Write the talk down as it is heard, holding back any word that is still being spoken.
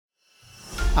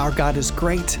Our God is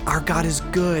great, our God is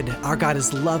good, our God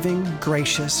is loving,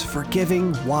 gracious,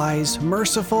 forgiving, wise,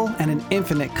 merciful, and an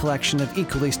infinite collection of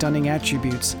equally stunning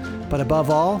attributes. But above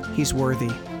all, He's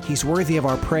worthy. He's worthy of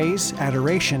our praise,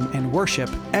 adoration, and worship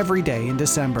every day in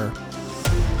December.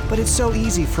 But it's so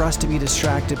easy for us to be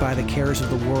distracted by the cares of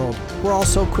the world. We're all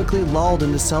so quickly lulled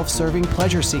into self-serving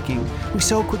pleasure-seeking. We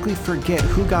so quickly forget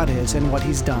who God is and what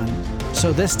He's done.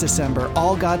 So this December,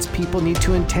 all God's people need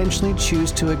to intentionally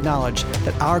choose to acknowledge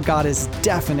that our God is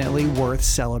definitely worth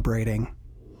celebrating.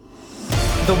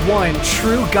 The one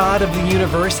true God of the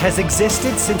universe has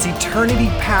existed since eternity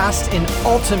past in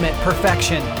ultimate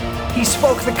perfection. He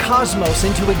spoke the cosmos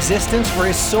into existence for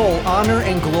His sole honor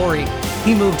and glory.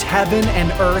 He moved heaven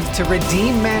and earth to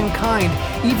redeem mankind,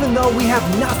 even though we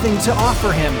have nothing to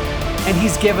offer Him. And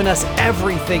He's given us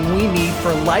everything we need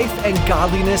for life and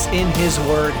godliness in His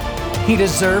Word. He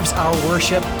deserves our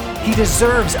worship. He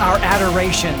deserves our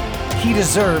adoration. He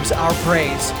deserves our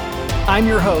praise. I'm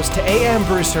your host, A.M.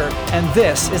 Brewster, and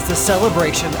this is the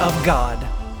Celebration of God.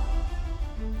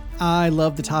 I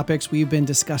love the topics we've been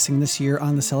discussing this year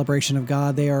on the Celebration of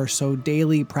God. They are so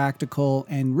daily, practical,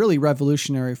 and really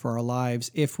revolutionary for our lives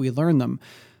if we learn them.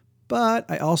 But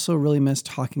I also really miss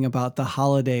talking about the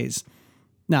holidays.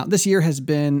 Now, this year has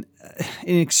been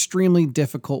an extremely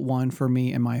difficult one for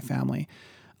me and my family.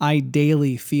 I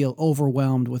daily feel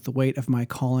overwhelmed with the weight of my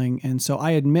calling, and so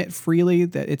I admit freely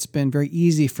that it's been very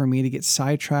easy for me to get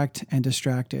sidetracked and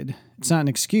distracted. It's not an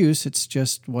excuse, it's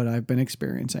just what I've been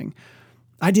experiencing.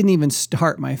 I didn't even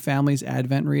start my family's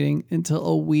Advent reading until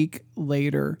a week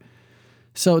later.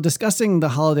 So discussing the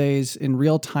holidays in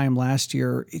real time last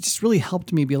year, it just really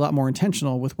helped me be a lot more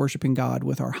intentional with worshiping God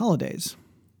with our holidays.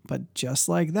 But just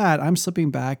like that, I'm slipping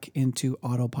back into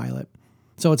autopilot.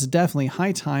 So it's definitely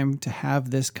high time to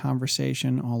have this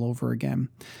conversation all over again.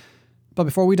 But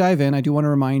before we dive in, I do want to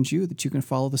remind you that you can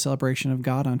follow the Celebration of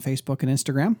God on Facebook and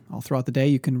Instagram. All throughout the day,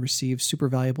 you can receive super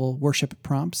valuable worship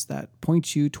prompts that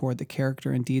point you toward the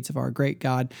character and deeds of our great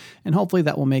God, and hopefully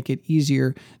that will make it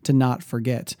easier to not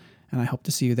forget. And I hope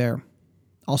to see you there.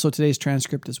 Also, today's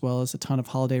transcript, as well as a ton of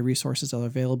holiday resources, are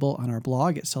available on our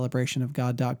blog at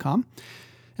celebrationofgod.com.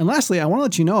 And lastly, I want to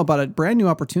let you know about a brand new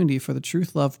opportunity for the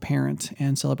Truth Love Parent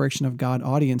and Celebration of God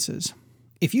audiences.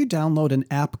 If you download an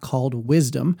app called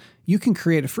Wisdom, you can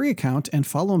create a free account and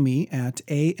follow me at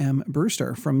A.M.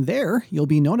 Brewster. From there, you'll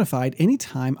be notified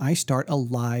anytime I start a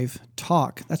live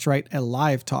talk. That's right, a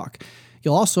live talk.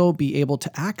 You'll also be able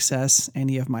to access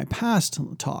any of my past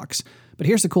talks. But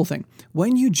here's the cool thing.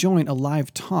 When you join a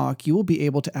live talk, you will be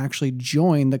able to actually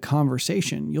join the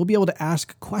conversation. You'll be able to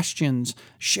ask questions,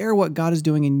 share what God is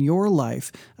doing in your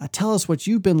life, tell us what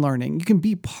you've been learning. You can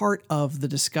be part of the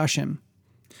discussion.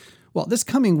 Well, this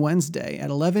coming Wednesday at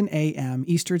 11 a.m.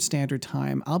 Eastern Standard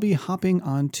Time, I'll be hopping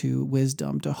onto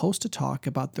Wisdom to host a talk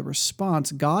about the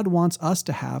response God wants us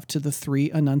to have to the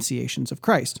three annunciations of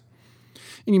Christ.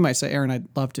 And you might say, Aaron, I'd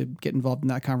love to get involved in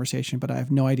that conversation, but I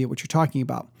have no idea what you're talking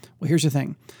about. Well, here's the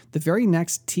thing. The very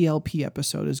next TLP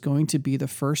episode is going to be the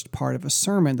first part of a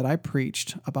sermon that I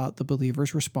preached about the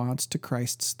believer's response to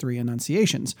Christ's three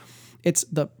annunciations. It's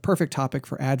the perfect topic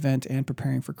for Advent and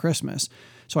preparing for Christmas.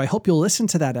 So I hope you'll listen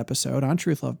to that episode on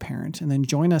Truth Love Parent and then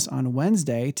join us on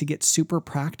Wednesday to get super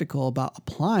practical about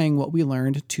applying what we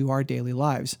learned to our daily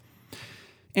lives.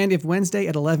 And if Wednesday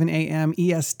at 11 a.m.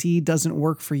 EST doesn't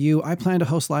work for you, I plan to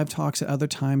host live talks at other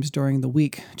times during the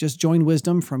week. Just join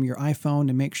Wisdom from your iPhone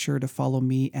and make sure to follow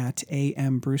me at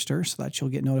A.M. Brewster so that you'll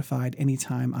get notified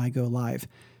anytime I go live.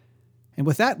 And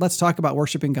with that, let's talk about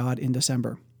worshiping God in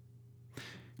December.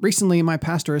 Recently, my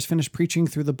pastor has finished preaching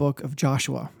through the book of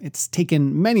Joshua. It's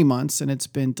taken many months, and it's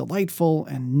been delightful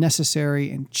and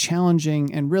necessary and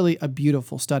challenging and really a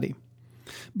beautiful study.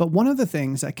 But one of the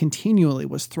things that continually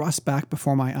was thrust back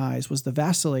before my eyes was the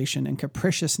vacillation and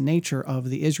capricious nature of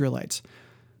the Israelites.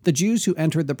 The Jews who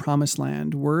entered the Promised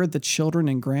Land were the children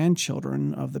and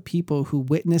grandchildren of the people who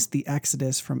witnessed the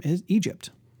Exodus from Egypt.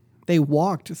 They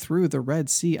walked through the Red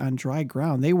Sea on dry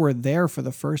ground. They were there for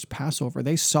the first Passover.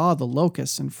 They saw the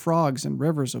locusts and frogs and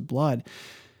rivers of blood.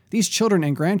 These children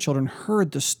and grandchildren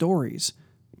heard the stories,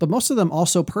 but most of them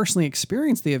also personally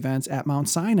experienced the events at Mount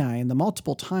Sinai and the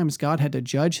multiple times God had to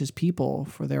judge His people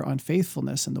for their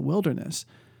unfaithfulness in the wilderness.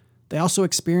 They also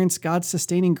experienced God's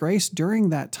sustaining grace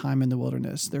during that time in the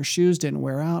wilderness. Their shoes didn't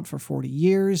wear out for 40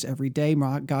 years. Every day,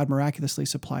 God miraculously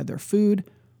supplied their food.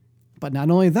 But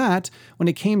not only that, when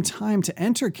it came time to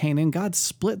enter Canaan, God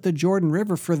split the Jordan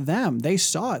River for them. They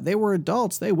saw it. They were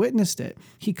adults. They witnessed it.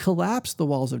 He collapsed the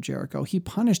walls of Jericho. He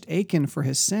punished Achan for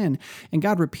his sin. And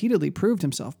God repeatedly proved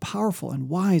Himself powerful and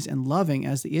wise and loving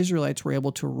as the Israelites were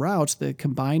able to rout the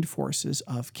combined forces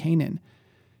of Canaan.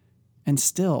 And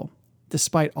still,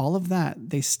 despite all of that,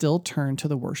 they still turn to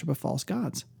the worship of false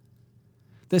gods.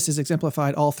 This is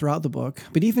exemplified all throughout the book,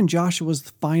 but even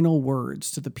Joshua's final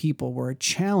words to the people were a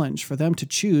challenge for them to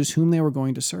choose whom they were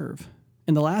going to serve.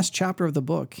 In the last chapter of the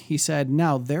book, he said,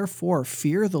 "Now therefore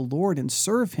fear the Lord and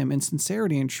serve him in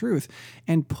sincerity and truth,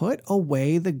 and put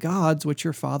away the gods which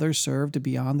your fathers served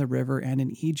beyond the river and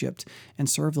in Egypt, and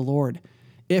serve the Lord.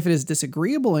 If it is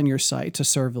disagreeable in your sight to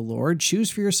serve the Lord,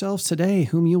 choose for yourselves today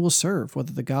whom you will serve,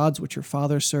 whether the gods which your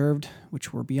fathers served,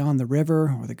 which were beyond the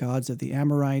river, or the gods of the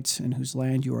Amorites in whose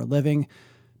land you are living.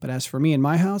 But as for me and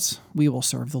my house, we will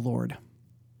serve the Lord."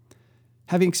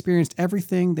 Having experienced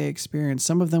everything they experienced,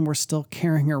 some of them were still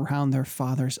carrying around their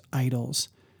fathers' idols.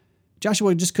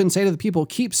 Joshua just couldn't say to the people,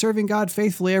 "Keep serving God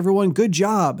faithfully, everyone. Good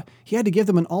job." He had to give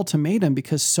them an ultimatum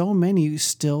because so many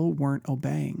still weren't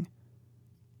obeying.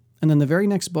 And then the very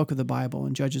next book of the Bible,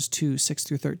 in Judges 2, 6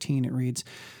 through 13, it reads,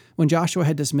 "When Joshua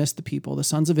had dismissed the people, the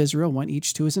sons of Israel went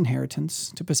each to his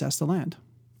inheritance to possess the land.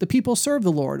 The people served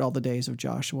the Lord all the days of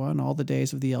Joshua and all the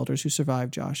days of the elders who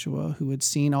survived Joshua, who had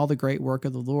seen all the great work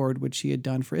of the Lord which he had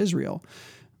done for Israel."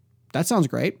 That sounds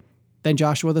great. "Then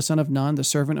Joshua the son of Nun, the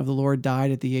servant of the Lord, died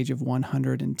at the age of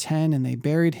 110, and they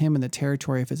buried him in the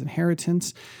territory of his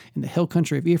inheritance, in the hill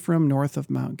country of Ephraim, north of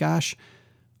Mount Gash.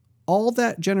 All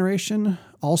that generation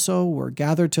also were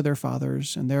gathered to their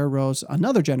fathers, and there arose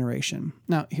another generation."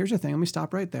 Now, here's the thing. Let me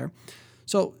stop right there.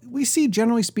 So we see,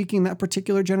 generally speaking, that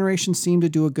particular generation seemed to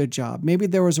do a good job. Maybe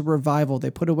there was a revival. They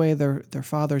put away their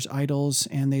father's idols,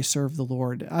 and they served the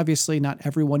Lord. Obviously, not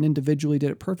everyone individually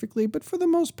did it perfectly, but for the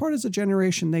most part, as a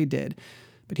generation, they did.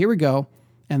 But here we go.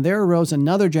 "And there arose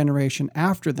another generation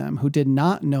after them who did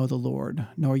not know the Lord,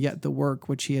 nor yet the work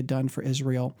which he had done for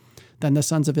Israel. Then the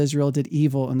sons of Israel did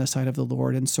evil in the sight of the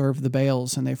Lord and served the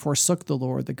Baals, and they forsook the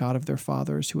Lord, the God of their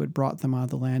fathers, who had brought them out of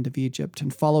the land of Egypt,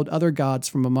 and followed other gods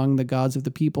from among the gods of the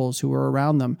peoples who were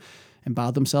around them, and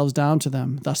bowed themselves down to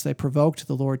them. Thus they provoked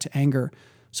the Lord to anger.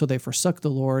 So they forsook the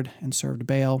Lord and served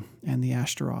Baal and the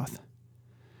Ashtaroth."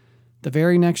 The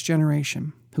very next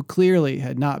generation, who clearly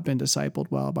had not been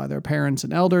discipled well by their parents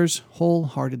and elders,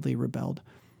 wholeheartedly rebelled.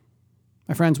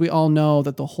 My friends, we all know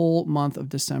that the whole month of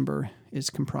December is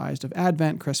comprised of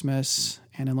Advent, Christmas,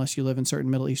 and unless you live in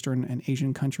certain Middle Eastern and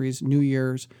Asian countries, New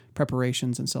Year's,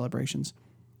 preparations, and celebrations.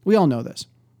 We all know this.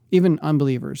 Even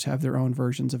unbelievers have their own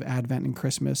versions of Advent and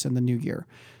Christmas and the New Year.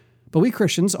 But we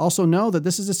Christians also know that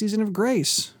this is a season of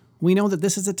grace. We know that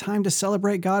this is a time to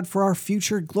celebrate God for our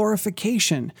future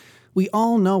glorification. We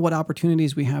all know what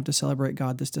opportunities we have to celebrate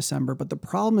God this December, but the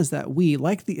problem is that we,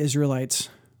 like the Israelites,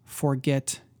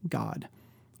 forget God.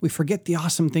 We forget the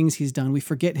awesome things he's done. We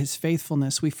forget his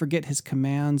faithfulness. We forget his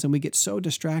commands, and we get so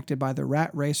distracted by the rat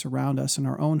race around us and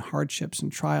our own hardships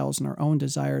and trials and our own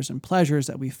desires and pleasures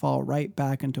that we fall right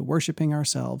back into worshiping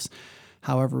ourselves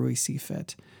however we see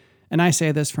fit. And I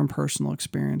say this from personal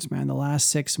experience, man. The last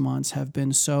 6 months have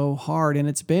been so hard, and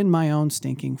it's been my own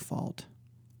stinking fault.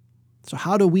 So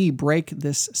how do we break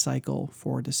this cycle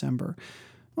for December?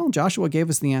 Well, Joshua gave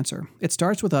us the answer. It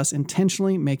starts with us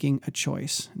intentionally making a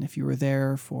choice. And if you were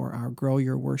there for our Grow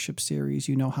Your Worship series,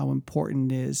 you know how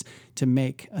important it is to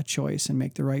make a choice and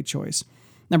make the right choice.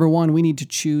 Number one, we need to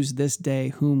choose this day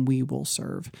whom we will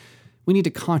serve. We need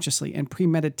to consciously and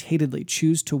premeditatedly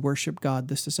choose to worship God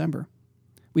this December.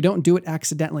 We don't do it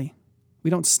accidentally. We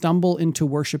don't stumble into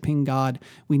worshiping God.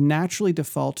 We naturally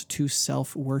default to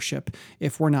self-worship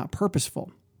if we're not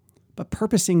purposeful. But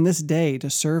purposing this day to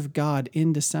serve God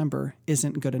in December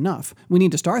isn't good enough. We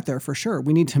need to start there for sure.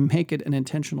 We need to make it an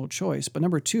intentional choice. But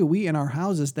number two, we in our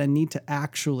houses then need to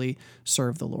actually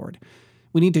serve the Lord.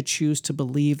 We need to choose to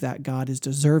believe that God is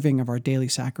deserving of our daily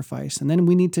sacrifice, and then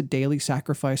we need to daily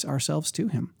sacrifice ourselves to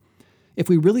him. If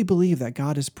we really believe that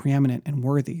God is preeminent and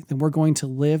worthy, then we're going to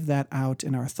live that out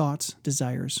in our thoughts,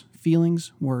 desires,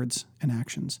 feelings, words, and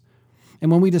actions. And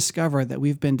when we discover that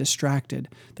we've been distracted,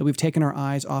 that we've taken our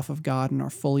eyes off of God and are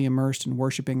fully immersed in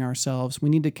worshiping ourselves, we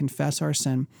need to confess our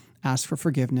sin, ask for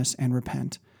forgiveness, and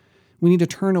repent. We need to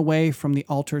turn away from the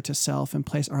altar to self and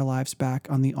place our lives back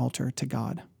on the altar to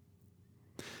God.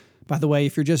 By the way,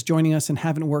 if you're just joining us and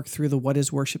haven't worked through the What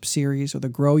is Worship series or the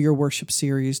Grow Your Worship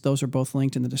series, those are both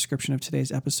linked in the description of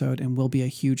today's episode and will be a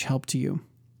huge help to you.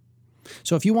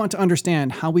 So if you want to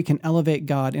understand how we can elevate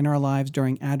God in our lives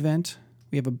during Advent,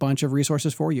 we have a bunch of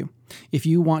resources for you. If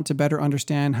you want to better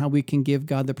understand how we can give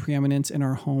God the preeminence in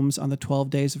our homes on the 12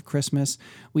 days of Christmas,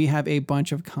 we have a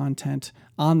bunch of content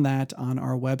on that on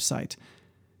our website.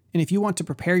 And if you want to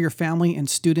prepare your family and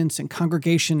students and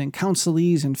congregation and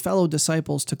counselees and fellow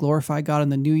disciples to glorify God in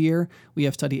the new year, we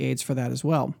have study aids for that as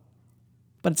well.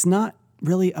 But it's not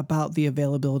really about the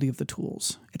availability of the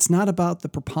tools. It's not about the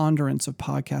preponderance of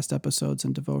podcast episodes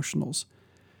and devotionals.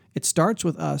 It starts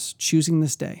with us choosing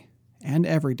this day and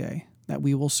every day that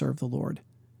we will serve the Lord.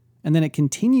 And then it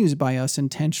continues by us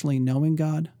intentionally knowing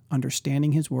God,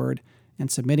 understanding His Word, and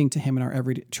submitting to Him in our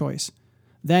every choice.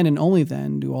 Then and only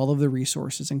then do all of the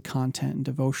resources and content and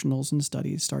devotionals and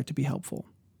studies start to be helpful.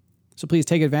 So please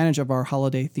take advantage of our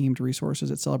holiday-themed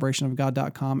resources at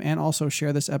celebrationofgod.com, and also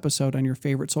share this episode on your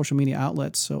favorite social media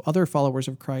outlets so other followers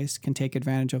of Christ can take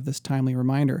advantage of this timely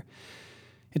reminder.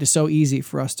 It is so easy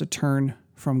for us to turn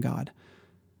from God.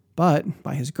 But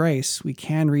by His grace, we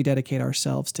can rededicate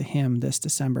ourselves to Him this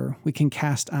December. We can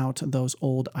cast out those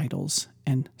old idols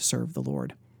and serve the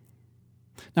Lord.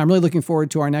 Now, I'm really looking forward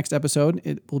to our next episode.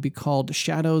 It will be called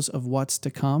Shadows of What's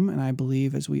to Come, and I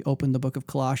believe as we open the book of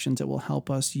Colossians, it will help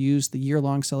us use the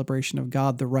year-long celebration of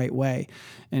God the right way.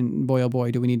 And boy, oh boy,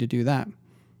 do we need to do that.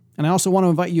 And I also want to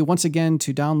invite you once again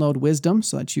to download Wisdom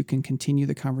so that you can continue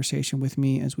the conversation with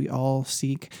me as we all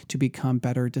seek to become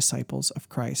better disciples of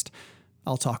Christ.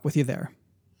 I'll talk with you there.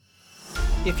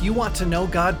 If you want to know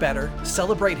God better,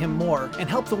 celebrate Him more, and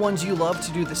help the ones you love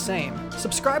to do the same,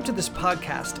 subscribe to this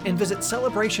podcast and visit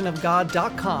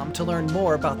celebrationofgod.com to learn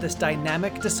more about this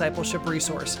dynamic discipleship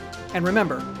resource. And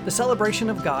remember, the Celebration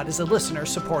of God is a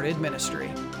listener-supported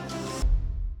ministry.